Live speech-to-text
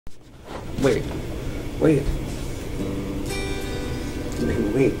Wait. Wait.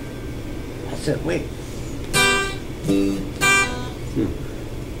 I said wait.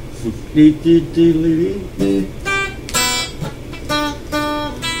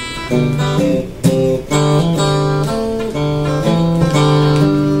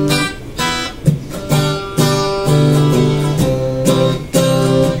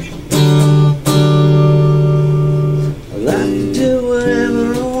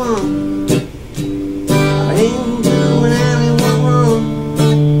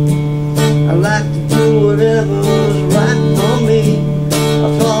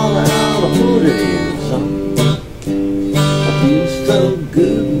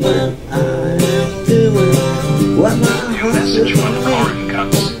 Message from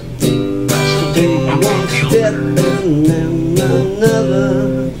kuntz. Take one step and then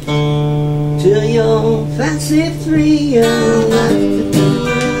another till you're fancy free and like to do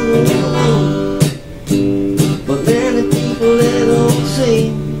whatever you want. But many people they don't see.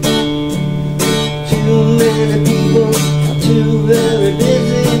 Too many people are too very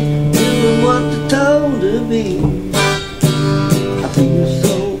busy doing what they're told to be. I feel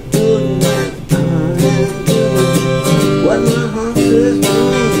so good when I am doing what my heart says to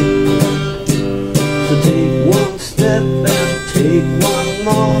me. So take one step and take one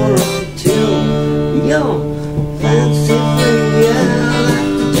more until you're fancy free. Yeah, I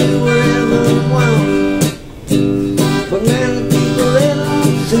like to do whatever I want, but many people they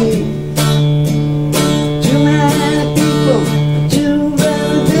don't see. Too many people are too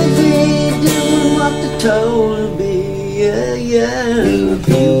very busy doing what they're told to be. Yeah, I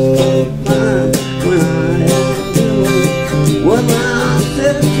feel so fine when I am doing what my heart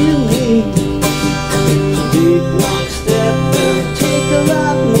says to me. Take one step and take a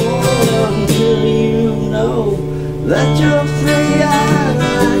lot more until you know that you're free. I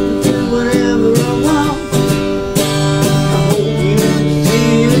like to do whatever I want. I hope you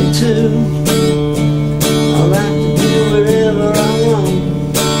see it too. I like to do whatever I want.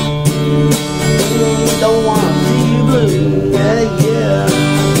 Don't wanna see you blue. Yeah, I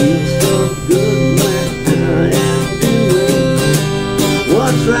feel so good when I am doing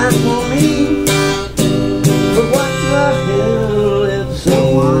what's right for me. But what the hell if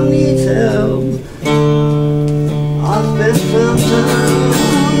someone needs help? I'll spend some time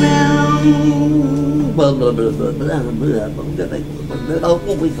on them. Oh,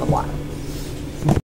 we got one.